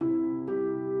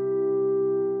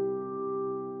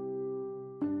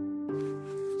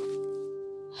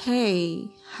Hey,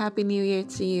 Happy New Year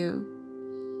to you.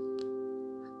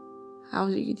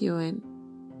 How's you doing?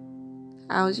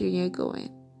 How's your year going?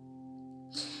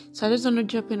 So I just want to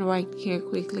jump in right here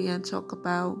quickly and talk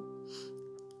about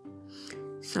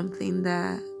something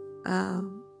that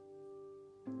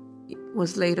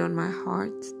was laid on my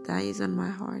heart, that is on my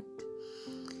heart.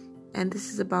 And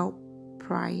this is about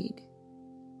pride.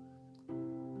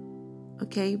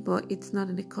 Okay, but it's not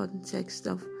in the context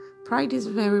of pride is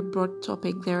a very broad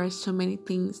topic. There are so many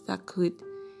things that could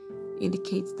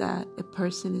indicate that a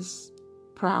person is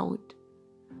proud.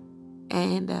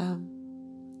 And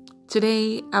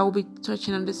today I will be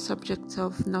touching on the subject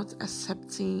of not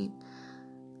accepting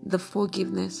the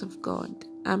forgiveness of God.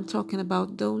 I'm talking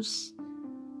about those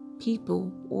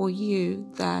people or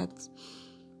you that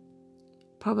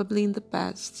probably in the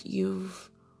past you've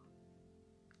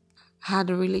had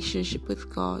a relationship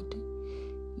with God.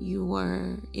 You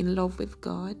were in love with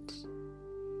God.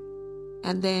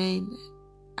 And then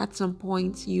at some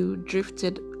point you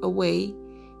drifted away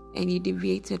and you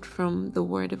deviated from the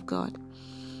Word of God.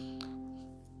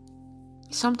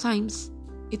 Sometimes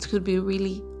it could be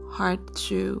really hard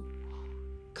to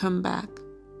come back.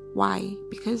 Why?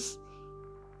 Because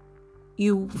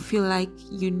you feel like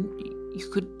you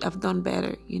could have done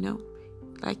better,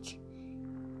 like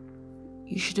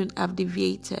you shouldn't have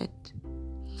deviated.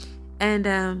 And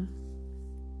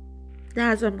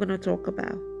that's what I'm going to talk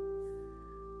about.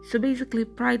 So basically,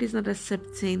 pride is not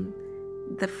accepting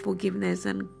the forgiveness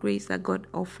and grace that God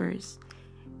offers.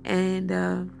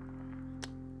 And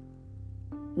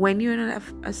when you're not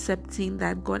accepting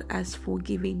that God has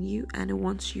forgiven you and He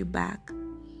wants you back,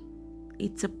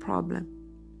 it's a problem.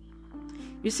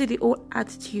 You see, the old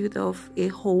attitude of a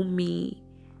whole me,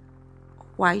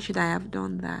 why should I have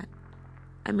done that?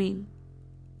 I mean,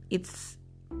 it's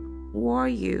who are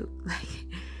you? Like,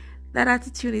 that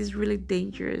attitude is really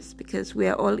dangerous because we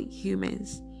are all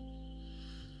humans.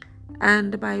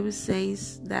 And the Bible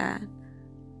says that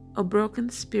a broken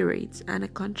spirit and a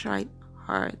contrite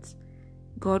heart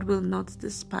God will not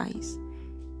despise.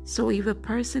 So if a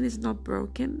person is not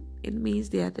broken, it means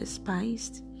they are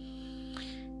despised.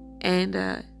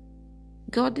 And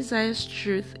God desires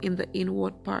truth in the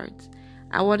inward part.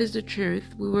 And what is the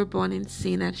truth? We were born in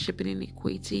sin and shaped in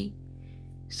iniquity.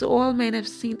 So all men have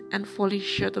sinned and fallen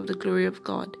short of the glory of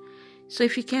God. So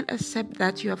if you can't accept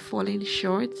that you have fallen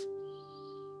short,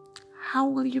 how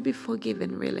will you be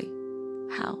forgiven really?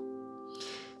 How?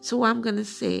 So what I'm going to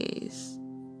say is,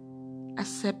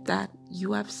 accept that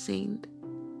you have sinned.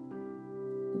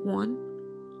 1,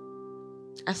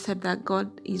 accept that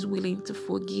God is willing to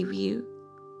forgive you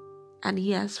and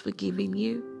He has forgiven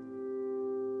you.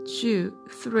 2,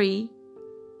 3,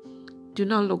 do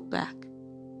not look back.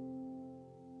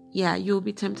 Yeah, you'll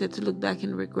be tempted to look back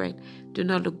and regret. Do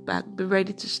not look back. Be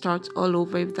ready to start all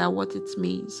over if that's what it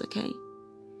means, okay?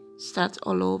 Start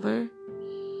all over.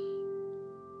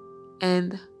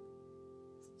 And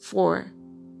 4,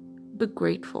 be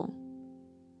grateful.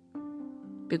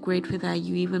 Be grateful that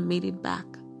you even made it back,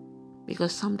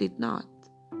 because some did not.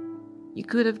 You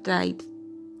could have died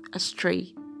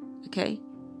astray, okay?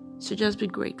 So just be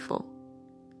grateful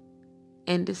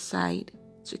and decide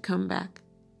to come back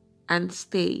and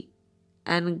stay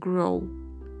and grow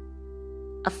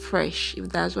afresh, if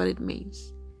that's what it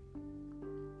means.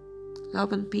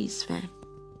 Love and peace, fam.